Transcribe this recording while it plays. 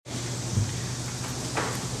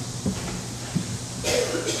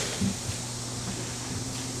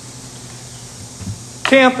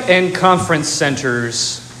Camp and conference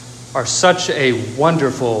centers are such a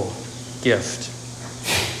wonderful gift.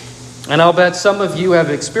 And I'll bet some of you have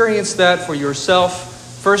experienced that for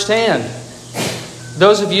yourself firsthand.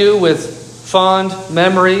 Those of you with fond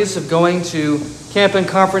memories of going to camp and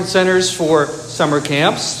conference centers for summer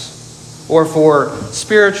camps or for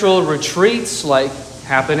spiritual retreats like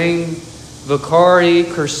Happening, Vicari,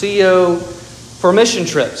 Cursillo, for mission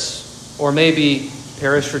trips, or maybe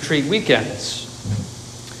parish retreat weekends.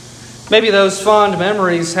 Maybe those fond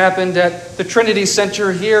memories happened at the Trinity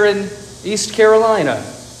Center here in East Carolina.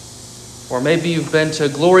 Or maybe you've been to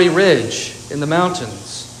Glory Ridge in the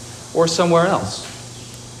mountains or somewhere else.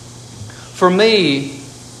 For me,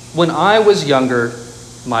 when I was younger,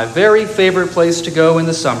 my very favorite place to go in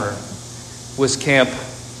the summer was Camp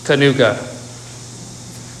Canoga,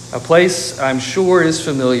 a place I'm sure is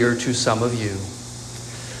familiar to some of you.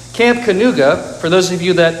 Camp Canoga, for those of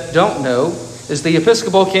you that don't know, is the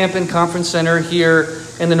Episcopal Camp and Conference Center here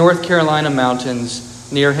in the North Carolina mountains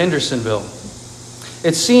near Hendersonville.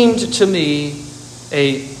 It seemed to me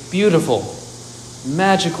a beautiful,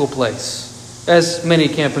 magical place, as many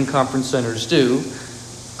camp and conference centers do.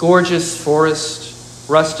 Gorgeous forest,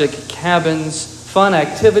 rustic cabins, fun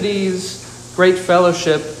activities, great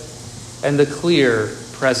fellowship, and the clear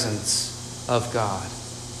presence of God.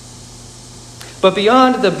 But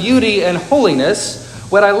beyond the beauty and holiness,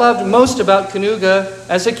 what I loved most about Canoga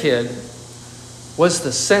as a kid was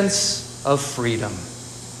the sense of freedom.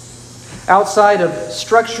 Outside of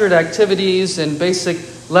structured activities and basic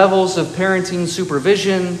levels of parenting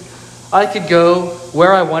supervision, I could go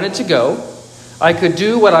where I wanted to go. I could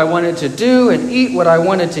do what I wanted to do and eat what I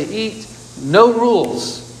wanted to eat. No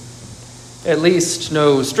rules. At least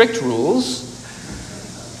no strict rules.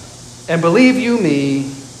 And believe you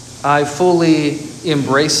me, I fully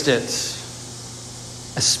embraced it,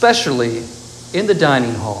 especially in the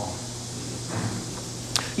dining hall.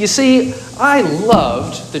 You see, I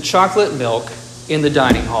loved the chocolate milk in the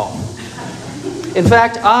dining hall. In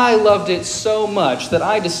fact, I loved it so much that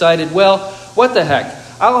I decided, well, what the heck?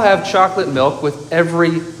 I'll have chocolate milk with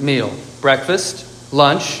every meal. Breakfast,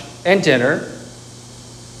 lunch, and dinner.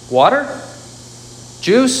 Water?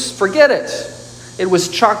 Juice? Forget it. It was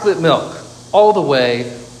chocolate milk all the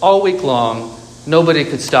way, all week long. Nobody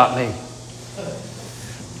could stop me.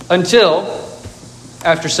 Until,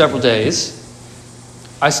 after several days,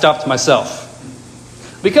 I stopped myself.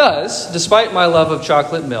 Because, despite my love of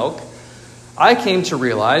chocolate milk, I came to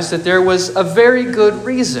realize that there was a very good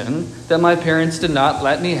reason that my parents did not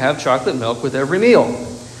let me have chocolate milk with every meal.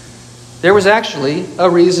 There was actually a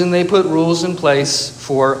reason they put rules in place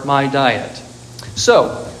for my diet.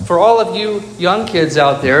 So, for all of you young kids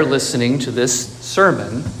out there listening to this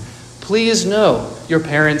sermon, please know your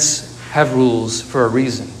parents have rules for a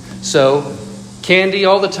reason. So, candy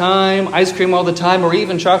all the time, ice cream all the time, or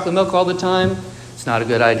even chocolate milk all the time, it's not a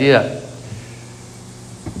good idea.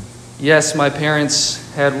 Yes, my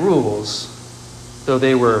parents had rules, though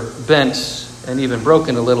they were bent and even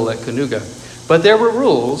broken a little at Canoga. But there were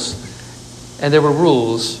rules, and there were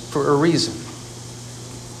rules for a reason.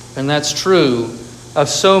 And that's true of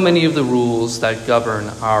so many of the rules that govern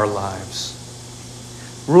our lives.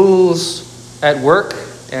 Rules at work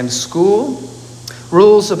and school,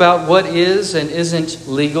 rules about what is and isn't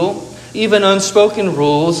legal, even unspoken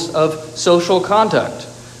rules of social conduct.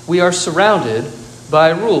 We are surrounded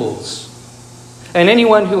by rules. And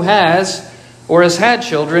anyone who has or has had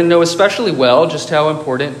children know especially well just how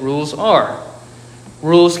important rules are.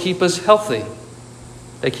 Rules keep us healthy.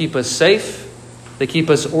 They keep us safe. They keep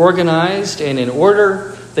us organized and in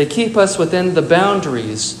order. They keep us within the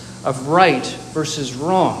boundaries of right versus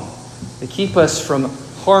wrong. They keep us from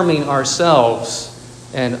harming ourselves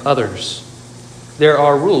and others. There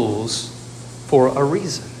are rules for a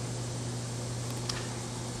reason.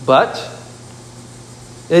 But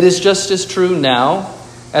it is just as true now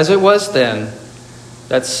as it was then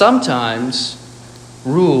that sometimes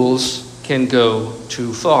rules can go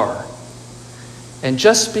too far. And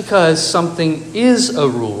just because something is a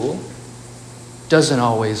rule doesn't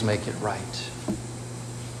always make it right.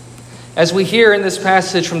 As we hear in this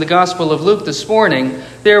passage from the Gospel of Luke this morning,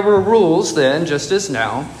 there were rules then, just as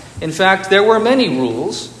now. In fact, there were many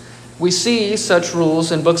rules. We see such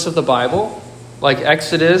rules in books of the Bible, like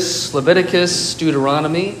Exodus, Leviticus,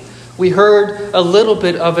 Deuteronomy. We heard a little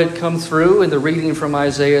bit of it come through in the reading from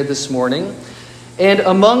Isaiah this morning. And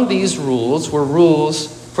among these rules were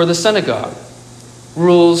rules for the synagogue,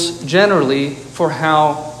 rules generally for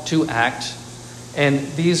how to act. And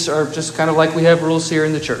these are just kind of like we have rules here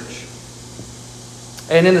in the church.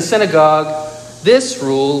 And in the synagogue, this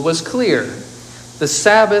rule was clear. The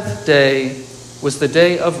Sabbath day was the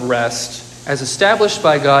day of rest as established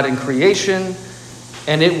by God in creation,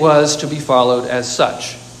 and it was to be followed as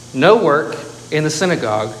such. No work in the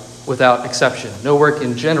synagogue without exception. No work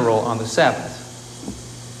in general on the Sabbath.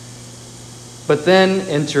 But then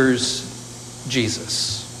enters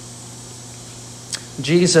Jesus.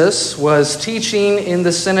 Jesus was teaching in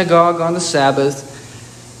the synagogue on the Sabbath,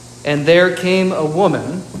 and there came a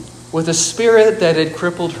woman with a spirit that had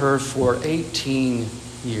crippled her for 18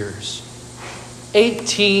 years.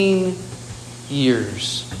 18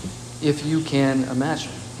 years, if you can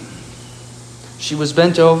imagine. She was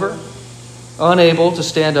bent over, unable to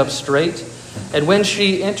stand up straight, and when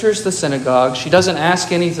she enters the synagogue, she doesn't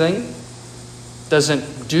ask anything,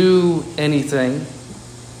 doesn't do anything.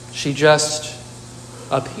 She just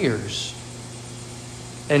appears.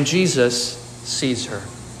 And Jesus sees her.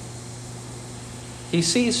 He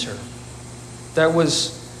sees her. That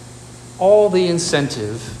was all the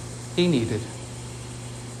incentive he needed.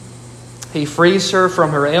 He frees her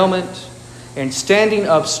from her ailment, and standing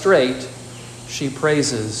up straight, she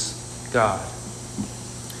praises God.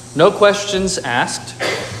 No questions asked,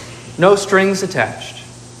 no strings attached.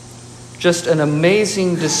 Just an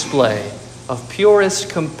amazing display of purest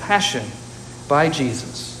compassion by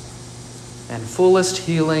Jesus and fullest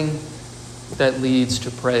healing that leads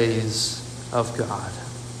to praise of God.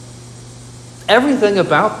 Everything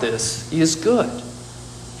about this is good.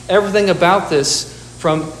 Everything about this,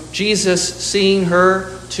 from Jesus seeing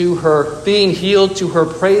her to her being healed to her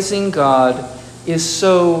praising God, is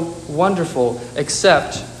so wonderful,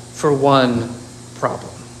 except for one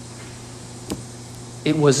problem.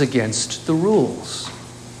 It was against the rules.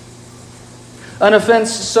 An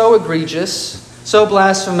offense so egregious, so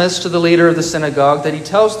blasphemous to the leader of the synagogue, that he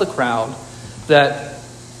tells the crowd that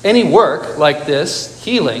any work like this,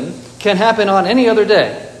 healing, can happen on any other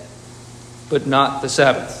day, but not the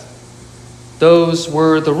Sabbath. Those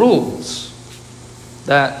were the rules.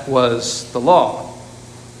 That was the law.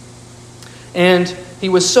 And he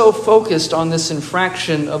was so focused on this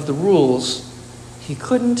infraction of the rules, he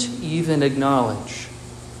couldn't even acknowledge,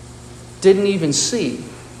 didn't even see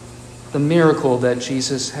the miracle that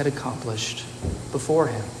Jesus had accomplished before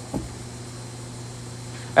him.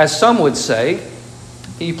 As some would say,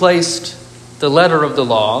 he placed the letter of the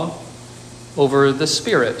law over the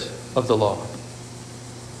spirit of the law.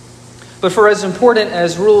 But for as important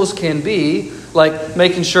as rules can be, like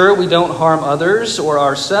making sure we don't harm others or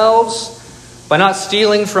ourselves, by not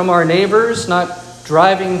stealing from our neighbors, not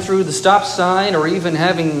driving through the stop sign, or even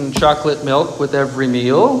having chocolate milk with every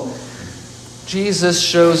meal, Jesus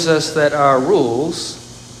shows us that our rules,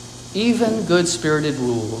 even good-spirited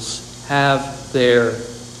rules, have their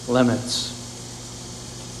limits.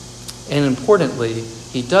 And importantly,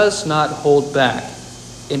 he does not hold back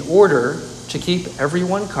in order to keep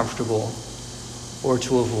everyone comfortable or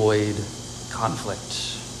to avoid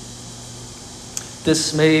conflict.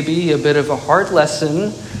 This may be a bit of a hard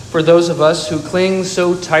lesson for those of us who cling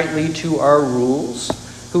so tightly to our rules,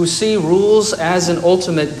 who see rules as an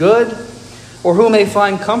ultimate good, or who may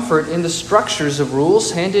find comfort in the structures of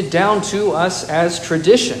rules handed down to us as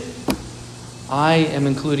tradition. I am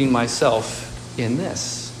including myself in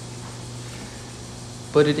this.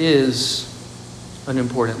 But it is an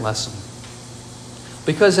important lesson.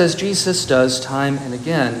 Because as Jesus does time and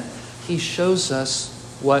again, he shows us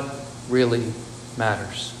what really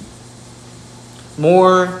matters.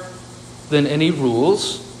 More than any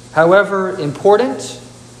rules, however important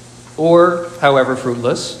or however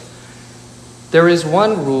fruitless, there is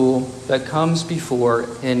one rule that comes before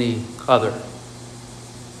any other.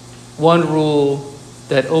 One rule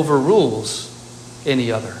that overrules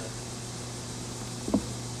any other.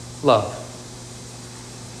 Love.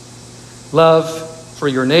 Love for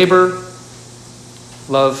your neighbor,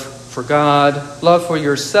 love for God, love for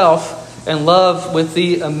yourself, and love with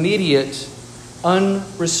the immediate,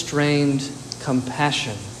 unrestrained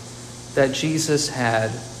compassion that Jesus had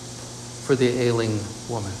for the ailing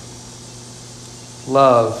woman.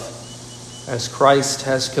 Love as Christ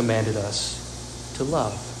has commanded us to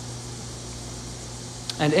love.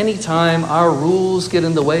 And any time our rules get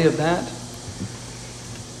in the way of that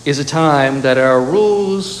is a time that our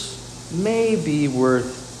rules may be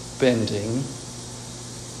worth bending,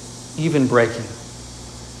 even breaking.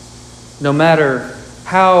 No matter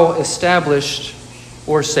how established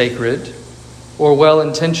or sacred or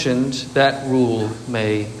well-intentioned that rule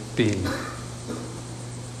may be.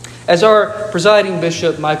 As our presiding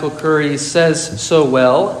bishop, Michael Curry, says so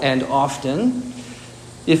well and often,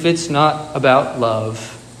 if it's not about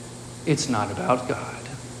love, it's not about God.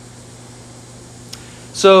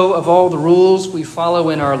 So of all the rules we follow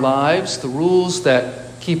in our lives, the rules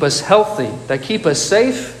that keep us healthy, that keep us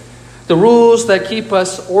safe, the rules that keep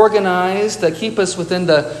us organized, that keep us within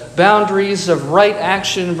the boundaries of right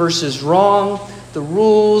action versus wrong, the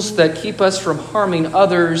rules that keep us from harming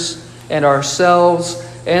others and ourselves,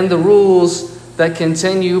 and the rules that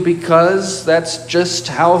continue because that's just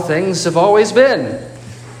how things have always been.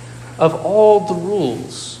 Of all the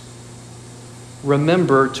rules,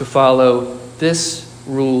 remember to follow this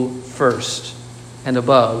rule first and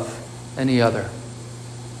above any other.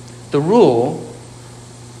 The rule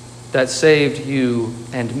that saved you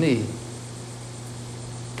and me.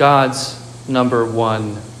 God's number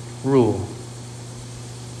one rule: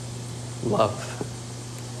 love.